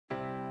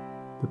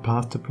The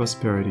Path to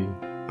Prosperity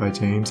by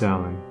James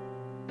Allen.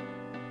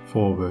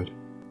 Foreword.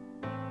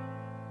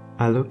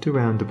 I looked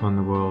around upon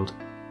the world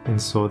and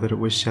saw that it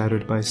was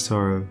shadowed by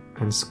sorrow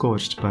and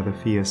scorched by the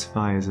fierce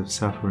fires of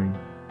suffering.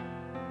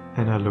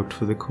 And I looked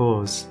for the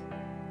cause.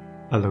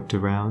 I looked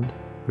around,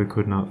 but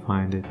could not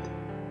find it.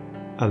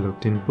 I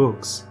looked in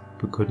books,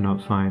 but could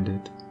not find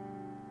it.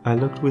 I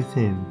looked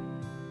within,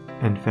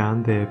 and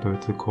found there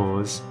both the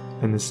cause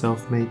and the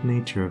self-made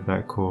nature of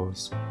that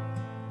cause.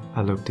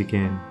 I looked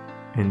again,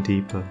 and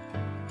deeper,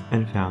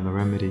 and found the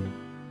remedy.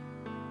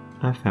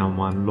 I found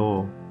one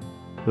law,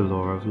 the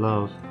law of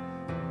love,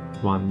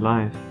 one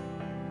life,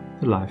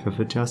 the life of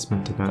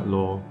adjustment to that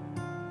law,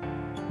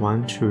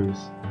 one truth,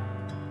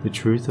 the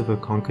truth of a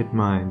conquered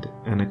mind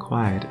and a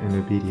quiet and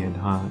obedient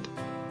heart.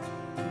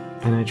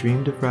 And I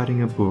dreamed of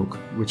writing a book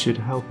which should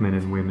help men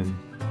and women,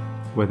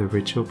 whether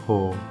rich or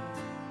poor,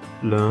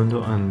 learned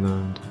or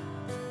unlearned,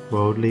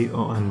 worldly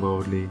or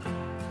unworldly,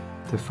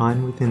 to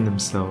find within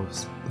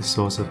themselves the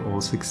source of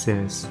all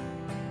success,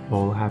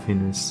 all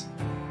happiness,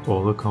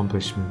 all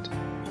accomplishment,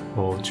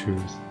 all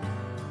truth.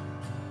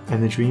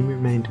 And the dream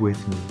remained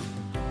with me,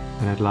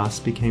 and at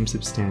last became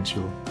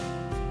substantial,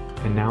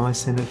 and now I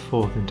send it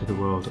forth into the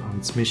world on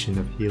its mission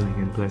of healing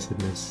and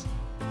blessedness,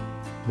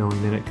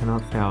 knowing that it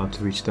cannot fail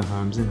to reach the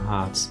homes and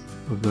hearts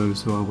of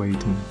those who are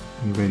waiting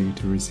and ready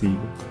to receive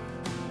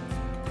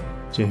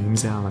it.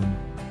 James Allen.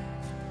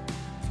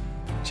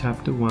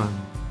 Chapter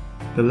 1.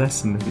 The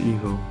Lesson of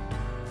Evil.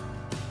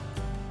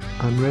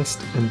 Unrest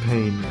and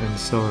pain and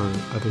sorrow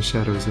are the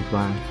shadows of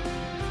life.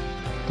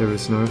 There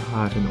is no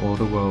heart in all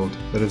the world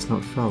that has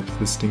not felt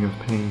the sting of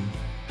pain.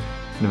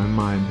 No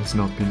mind has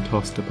not been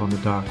tossed upon the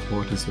dark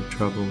waters of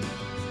trouble.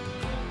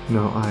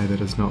 No eye that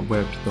has not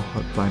wept the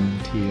hot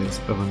blinding tears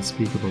of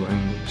unspeakable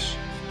anguish.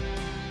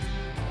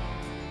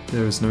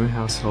 There is no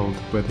household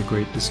where the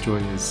great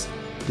destroyers,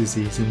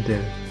 disease and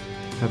death,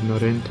 have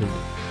not entered,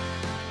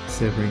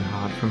 severing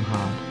heart from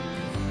heart,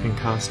 and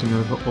casting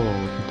over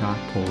all the dark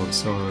pall of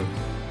sorrow.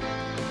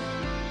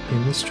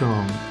 In the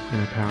strong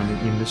and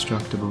apparently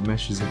indestructible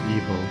meshes of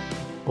evil,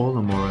 all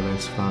are more or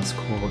less fast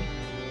caught,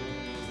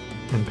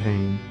 and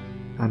pain,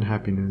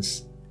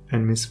 unhappiness,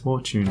 and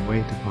misfortune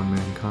wait upon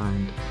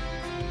mankind.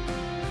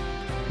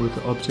 With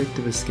the object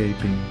of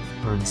escaping,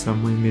 or in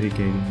some way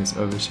mitigating this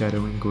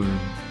overshadowing gloom,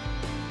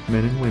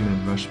 men and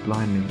women rush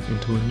blindly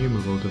into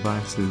innumerable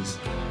devices,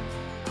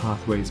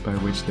 pathways by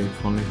which they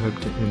fondly hope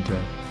to enter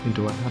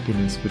into a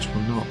happiness which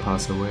will not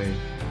pass away.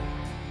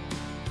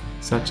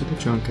 Such are the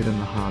drunkard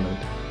and the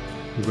harlot,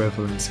 who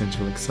revel in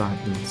sensual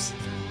excitements.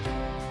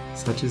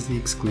 Such is the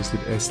exclusive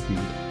aesthete,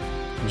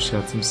 who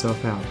shuts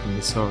himself out from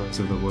the sorrows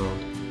of the world,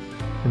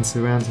 and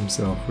surrounds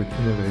himself with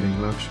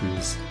innovating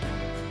luxuries.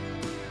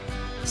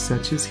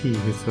 Such is he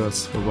who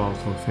thirsts for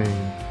wealth or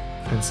fame,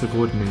 and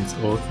subordinates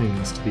all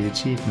things to the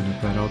achievement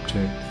of that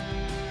object.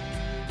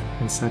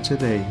 And such are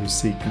they who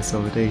seek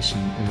consolidation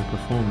in the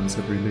performance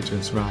of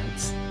religious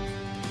rites.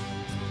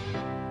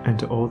 And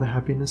to all the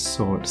happiness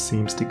sought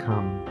seems to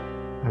come,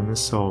 and the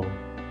soul,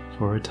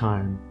 for a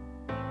time,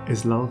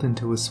 is lulled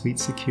into a sweet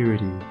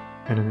security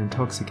and an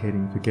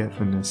intoxicating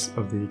forgetfulness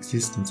of the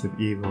existence of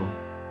evil.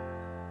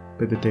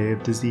 But the day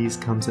of disease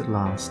comes at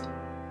last,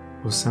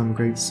 or some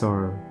great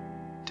sorrow,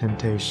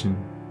 temptation,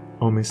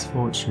 or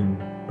misfortune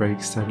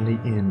breaks suddenly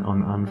in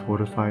on the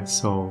unfortified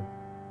soul,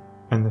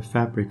 and the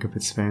fabric of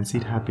its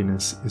fancied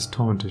happiness is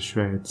torn to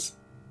shreds.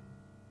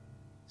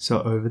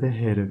 So over the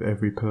head of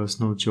every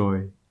personal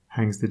joy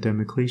hangs the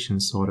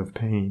Damocletian sword of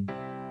pain,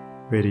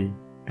 ready,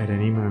 at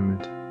any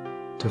moment,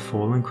 to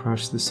fall and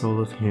crush the soul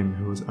of him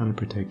who is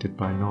unprotected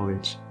by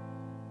knowledge.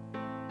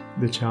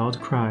 The child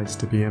cries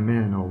to be a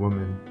man or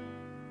woman.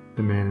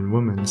 The man and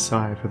woman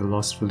sigh for the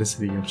lost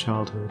felicity of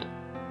childhood.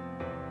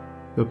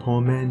 The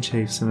poor man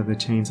chafes under the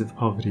chains of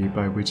poverty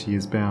by which he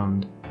is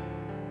bound,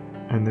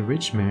 and the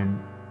rich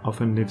man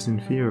often lives in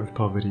fear of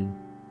poverty,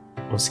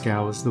 or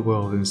scours the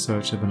world in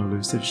search of an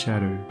elusive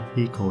shadow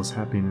he calls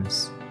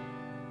happiness.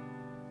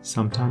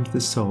 Sometimes the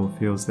soul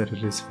feels that it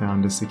has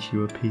found a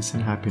secure peace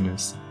and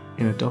happiness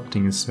in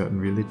adopting a certain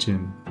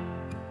religion,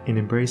 in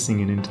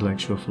embracing an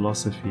intellectual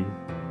philosophy,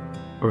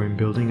 or in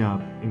building up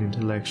an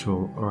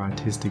intellectual or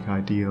artistic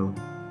ideal.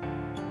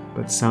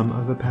 But some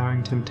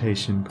overpowering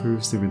temptation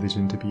proves the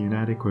religion to be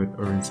inadequate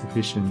or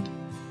insufficient.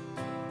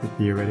 The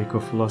theoretical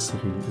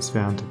philosophy is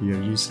found to be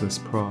a useless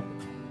prop,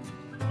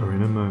 or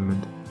in a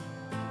moment,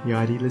 the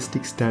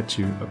idealistic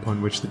statue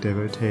upon which the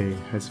devotee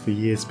has for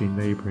years been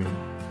laboring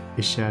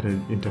is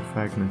shattered into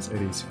fragments at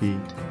his feet.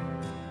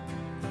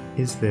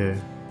 Is there,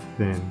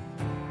 then,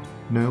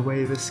 no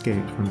way of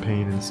escape from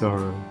pain and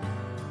sorrow?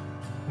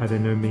 Are there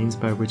no means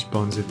by which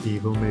bonds of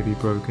evil may be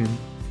broken?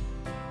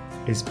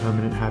 Is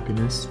permanent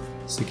happiness,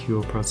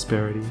 secure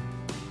prosperity,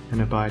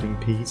 and abiding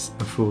peace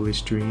a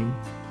foolish dream?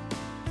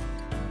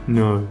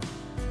 No,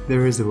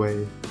 there is a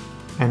way,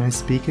 and I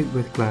speak it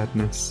with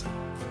gladness,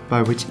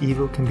 by which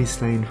evil can be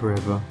slain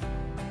forever.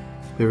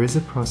 There is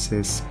a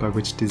process by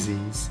which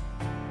disease,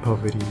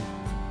 poverty,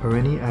 or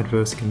any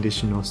adverse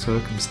condition or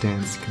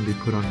circumstance can be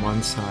put on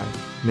one side,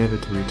 never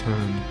to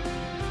return.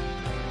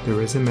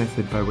 There is a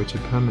method by which a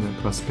permanent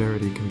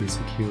prosperity can be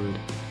secured,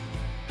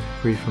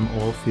 free from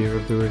all fear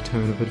of the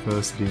return of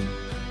adversity,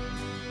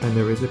 and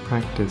there is a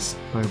practice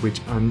by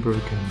which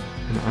unbroken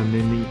and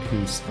unending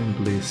peace and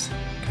bliss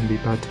can be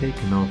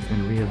partaken of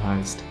and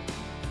realized.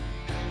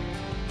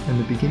 And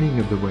the beginning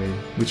of the way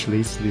which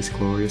leads to this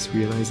glorious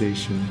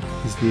realization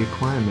is the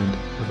acquirement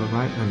of a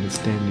right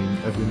understanding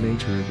of the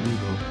nature of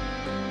evil.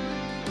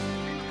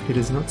 It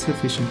is not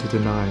sufficient to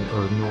deny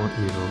or ignore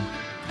evil.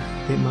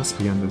 It must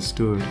be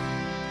understood.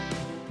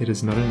 It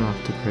is not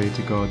enough to pray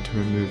to God to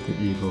remove the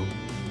evil.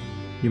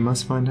 You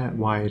must find out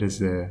why it is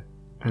there,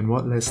 and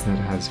what lesson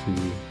it has for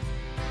you.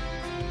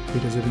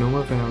 It is of no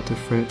avail to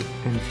fret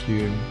and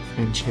fume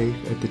and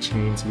chafe at the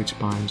chains which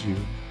bind you.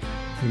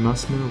 You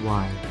must know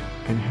why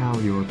and how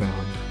you are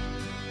bound.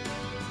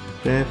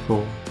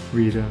 Therefore,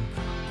 reader,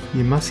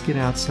 you must get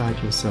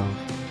outside yourself,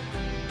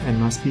 and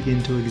must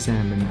begin to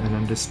examine and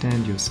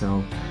understand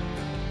yourself.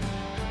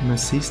 You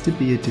must cease to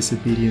be a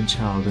disobedient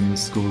child in the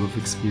school of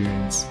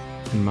experience,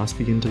 and must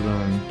begin to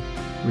learn,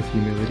 with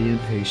humility and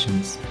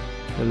patience,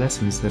 the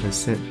lessons that are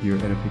set for your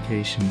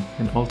edification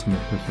and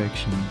ultimate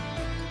perfection.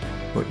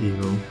 For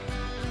evil,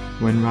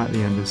 when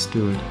rightly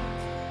understood,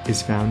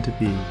 is found to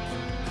be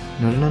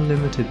not an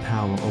unlimited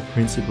power or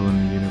principle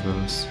in the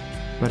universe,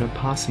 but a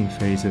passing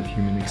phase of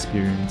human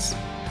experience,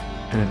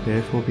 and it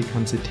therefore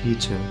becomes a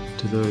teacher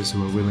to those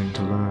who are willing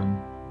to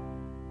learn.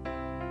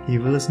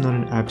 Evil is not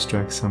an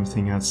abstract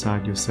something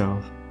outside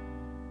yourself.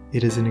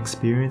 It is an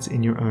experience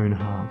in your own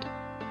heart,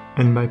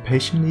 and by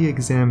patiently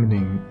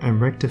examining and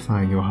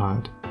rectifying your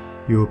heart,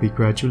 you will be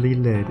gradually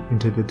led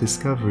into the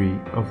discovery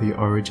of the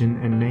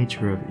origin and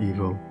nature of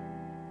evil,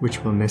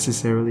 which will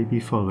necessarily be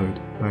followed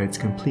by its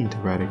complete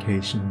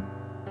eradication.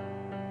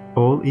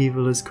 All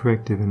evil is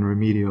corrective and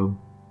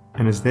remedial,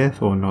 and is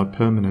therefore not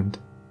permanent.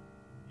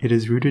 It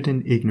is rooted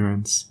in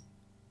ignorance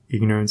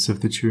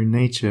of the true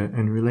nature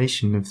and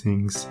relation of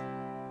things,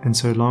 and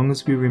so long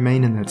as we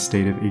remain in that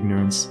state of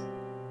ignorance,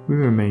 we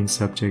remain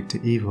subject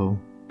to evil.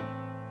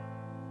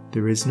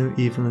 There is no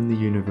evil in the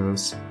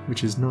universe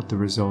which is not the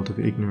result of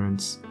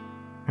ignorance,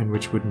 and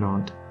which would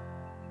not,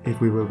 if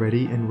we were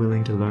ready and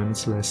willing to learn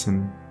its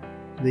lesson,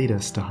 lead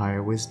us to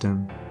higher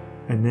wisdom,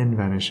 and then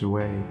vanish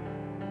away.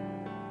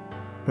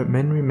 But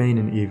men remain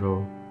in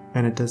evil,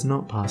 and it does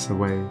not pass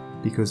away,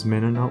 because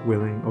men are not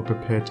willing or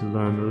prepared to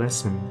learn the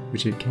lesson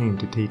which it came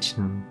to teach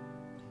them.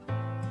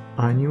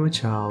 I knew a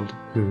child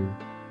who,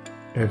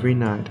 every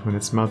night when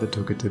its mother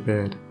took it to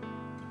bed,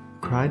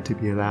 cried to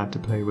be allowed to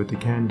play with the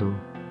candle,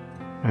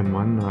 and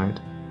one night,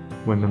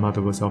 when the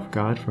mother was off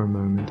guard for a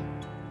moment,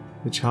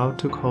 the child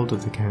took hold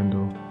of the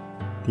candle.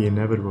 The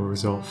inevitable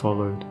result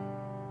followed,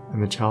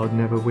 and the child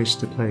never wished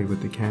to play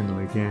with the candle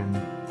again.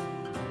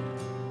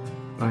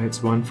 By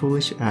its one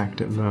foolish act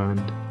it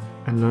learned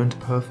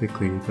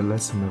perfectly the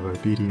lesson of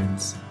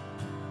obedience,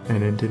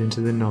 and entered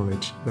into the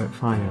knowledge that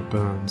fire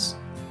burns.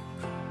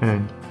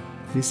 And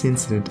this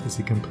incident is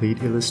a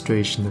complete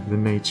illustration of the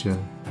nature,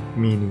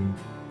 meaning,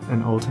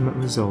 and ultimate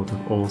result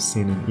of all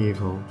sin and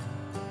evil.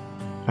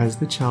 As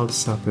the child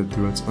suffered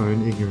through its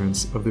own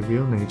ignorance of the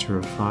real nature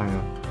of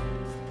fire,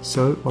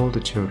 so older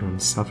children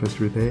suffer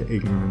through their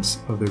ignorance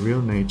of the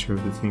real nature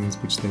of the things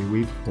which they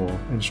weep for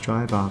and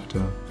strive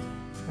after,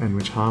 and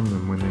which harm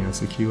them when they are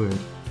secured.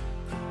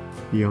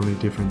 The only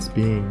difference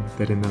being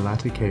that in the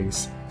latter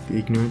case, the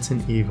ignorance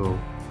and evil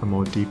are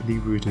more deeply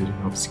rooted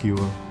and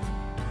obscure.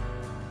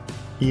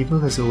 Evil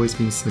has always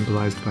been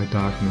symbolized by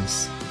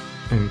darkness,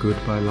 and good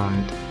by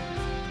light,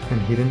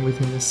 and hidden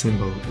within the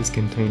symbol is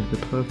contained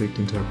the perfect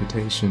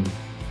interpretation,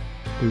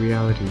 the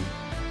reality.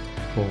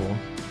 For,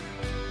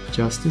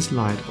 just as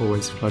light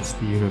always floods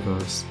the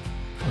universe,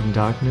 and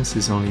darkness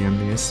is only a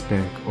mere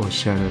speck or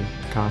shadow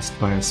cast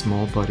by a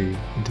small body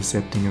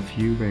intercepting a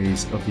few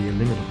rays of the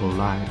illimitable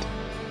light,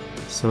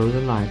 so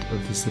the light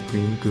of the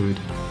Supreme Good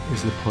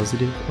is the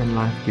positive and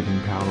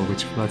life-giving power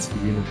which floods the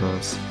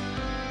universe,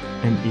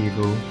 and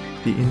evil,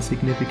 the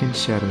insignificant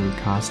shadow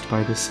cast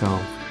by the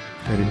self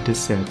that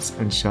intercepts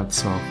and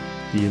shuts off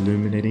the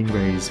illuminating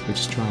rays which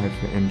strive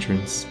for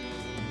entrance.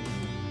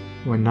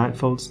 When night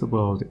folds the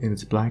world in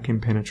its black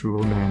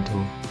impenetrable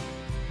mantle,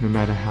 no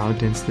matter how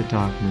dense the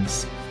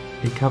darkness,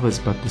 it covers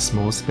but the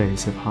small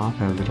space of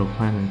half our little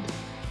planet,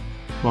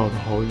 while the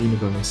whole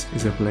universe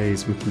is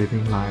ablaze with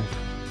living light,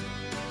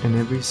 and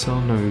every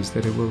soul knows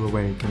that it will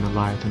awake in the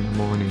light in the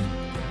morning.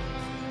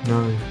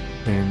 Know,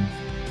 then,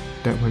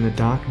 that when the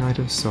dark night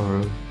of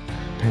sorrow,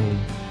 pain,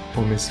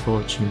 or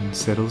misfortune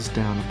settles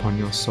down upon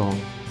your soul,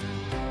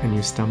 and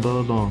you stumble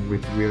along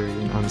with weary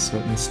and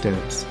uncertain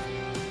steps,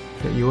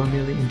 that you are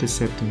merely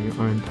intercepting your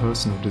own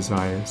personal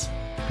desires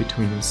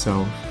between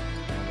yourself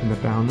and the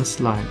boundless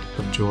light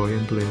of joy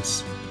and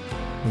bliss,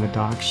 and the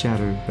dark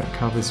shadow that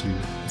covers you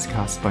is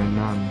cast by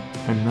none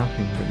and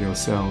nothing but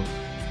yourself.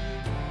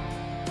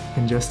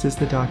 And just as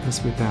the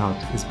darkness without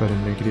is but a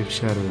negative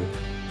shadow,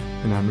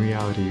 an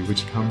unreality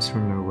which comes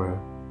from nowhere,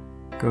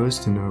 goes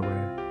to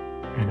nowhere,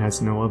 and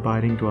has no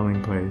abiding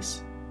dwelling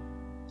place,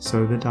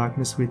 so the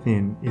darkness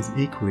within is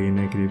equally a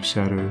negative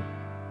shadow,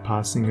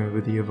 passing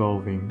over the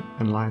evolving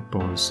and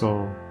light-born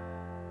soul.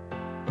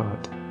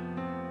 But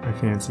I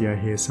fancy I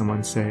hear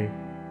someone say,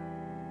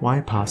 why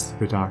pass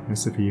through the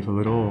darkness of evil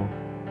at all?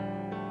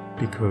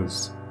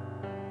 Because,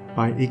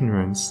 by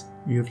ignorance,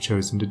 you have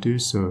chosen to do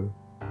so,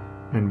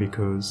 and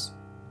because,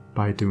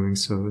 by doing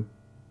so,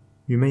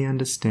 you may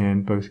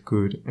understand both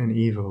good and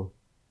evil,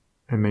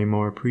 and may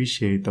more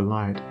appreciate the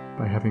light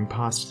by having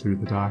passed through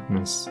the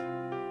darkness.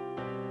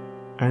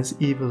 As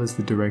evil is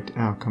the direct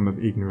outcome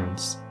of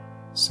ignorance,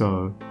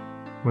 so,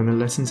 when the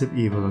lessons of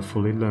evil are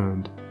fully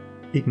learned,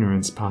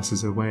 ignorance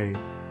passes away,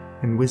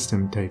 and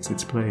wisdom takes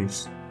its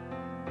place.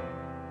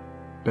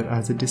 But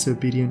as a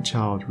disobedient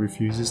child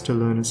refuses to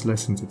learn its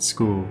lessons at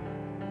school,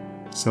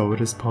 so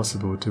it is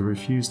possible to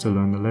refuse to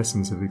learn the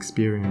lessons of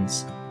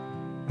experience,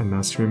 and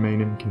thus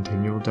remain in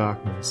continual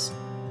darkness,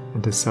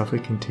 and to suffer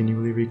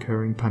continually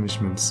recurring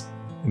punishments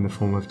in the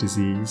form of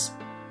disease,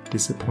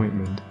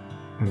 disappointment,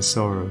 and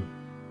sorrow.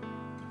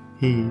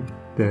 He,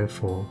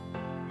 therefore,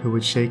 who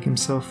would shake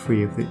himself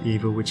free of the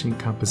evil which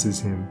encompasses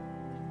him,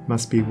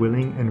 must be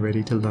willing and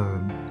ready to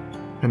learn,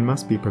 and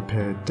must be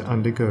prepared to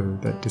undergo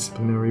that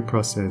disciplinary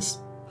process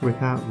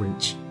without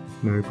which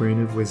no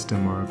grain of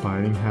wisdom or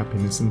abiding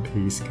happiness and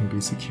peace can be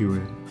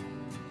secured.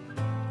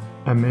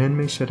 A man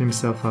may shut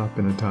himself up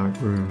in a dark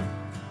room,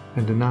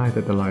 and deny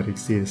that the light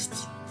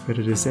exists, but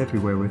it is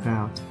everywhere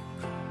without,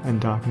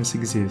 and darkness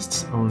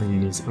exists only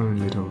in his own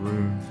little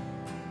room.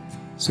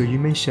 So you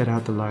may shut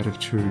out the light of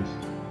truth,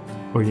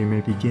 or you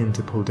may begin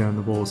to pull down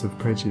the walls of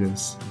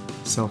prejudice,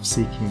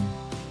 self-seeking,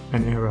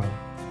 and error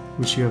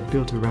which you have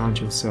built around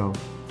yourself,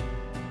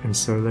 and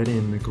so let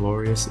in the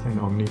glorious and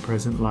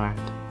omnipresent light.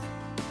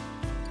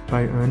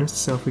 By earnest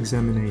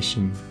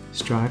self-examination,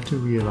 strive to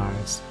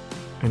realize,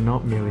 and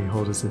not merely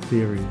hold as a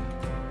theory,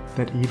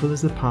 that evil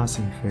is a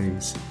passing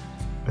phase,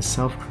 a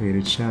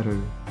self-created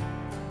shadow,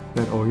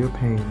 that all your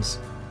pains,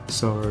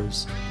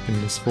 sorrows,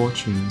 and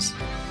misfortunes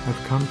have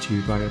come to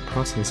you by a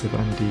process of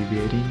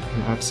undeviating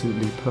and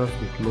absolutely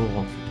perfect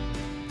law,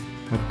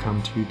 have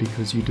come to you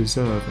because you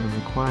deserve and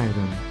require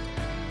them,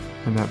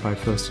 and that by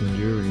first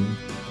enduring,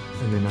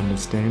 and then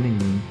understanding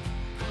them,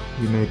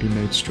 you may be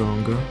made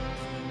stronger,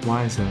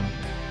 wiser,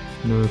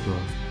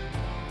 nobler.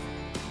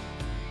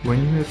 When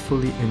you have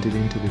fully entered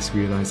into this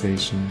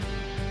realization,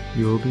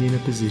 you will be in a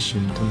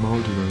position to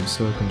mold your own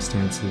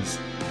circumstances,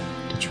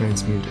 to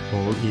transmute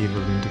all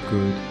evil into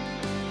good,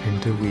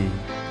 and to weave,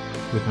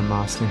 with a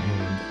master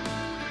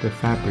hand, the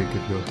fabric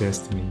of your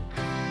destiny.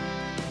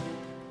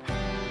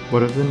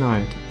 What of the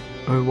night,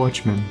 O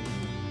watchman,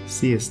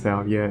 seest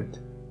thou yet?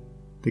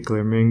 The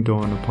glimmering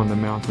dawn upon the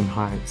mountain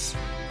heights,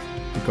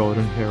 the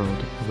golden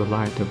herald of the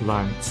light of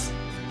lights.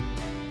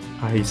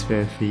 Are his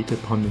fair feet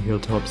upon the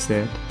hilltop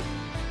set?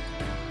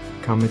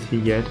 Cometh he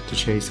yet to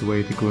chase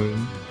away the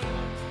gloom,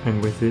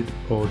 and with it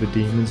all the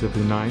demons of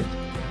the night?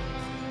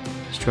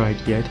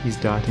 Strike yet his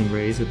darting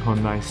rays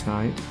upon thy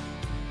sight?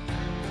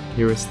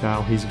 Hearest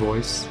thou his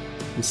voice,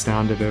 the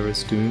sound of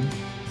error's doom?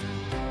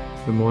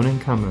 The morning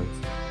cometh,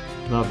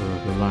 lover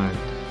of the light.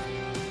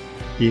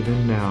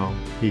 Even now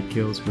he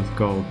kills with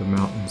gold the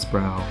mountain's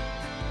brow.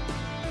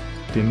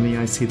 Dimly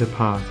I see the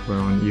path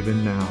whereon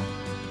even now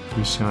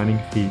his shining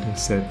feet are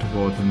set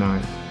toward the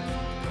night.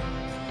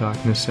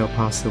 Darkness shall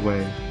pass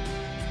away,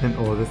 and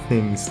all the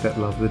things that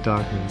love the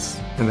darkness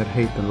and that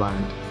hate the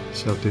light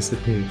shall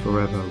disappear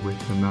forever with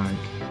the night.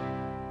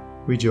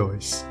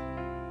 Rejoice,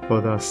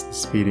 for thus the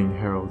speeding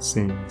herald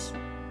sings.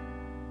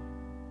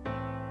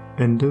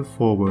 End of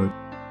foreword.